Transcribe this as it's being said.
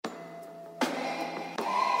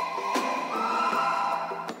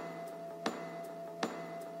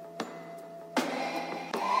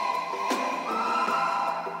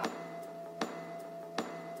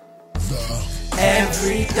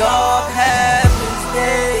Every dog has his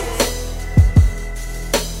days.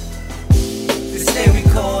 This thing we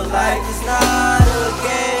call life is not a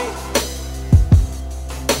game.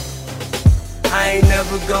 I ain't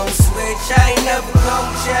never gon' switch, I ain't never gon'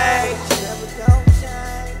 change.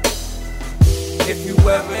 If you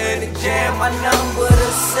ever in the jam, my number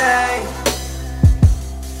the same.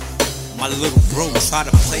 My little bro try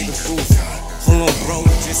to play the roof. Hold on, bro,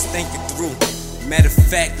 just think it through. Matter of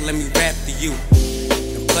fact, let me rap to you.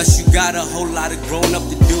 And plus, you got a whole lot of grown up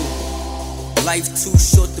to do. Life too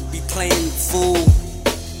short to be playing the fool.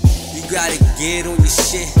 You gotta get on your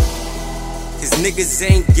shit, cause niggas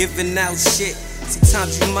ain't giving out shit.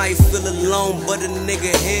 Sometimes you might feel alone, but a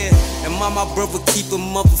nigga here. And my brother keep a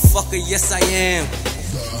motherfucker, yes I am.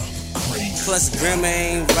 Plus grandma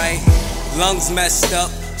ain't right, lungs messed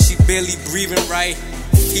up, she barely breathing right.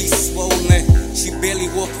 Feet swollen, she barely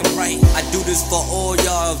walking right. I do this for all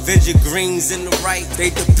y'all Avenger Greens in the right. They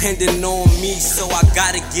depending on me, so I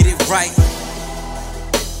gotta get it right.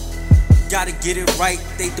 Gotta get it right,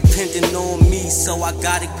 they depending on me, so I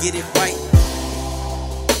gotta get it right.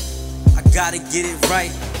 I gotta get it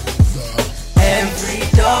right. Every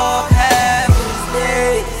dog has his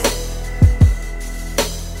days.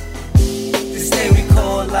 This thing we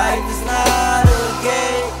call life is not a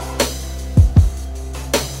game.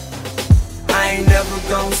 I ain't never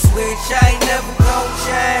gon' switch, I ain't never gon'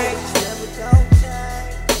 change.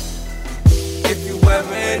 If you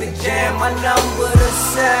ever in the jam, my number the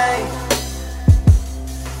same.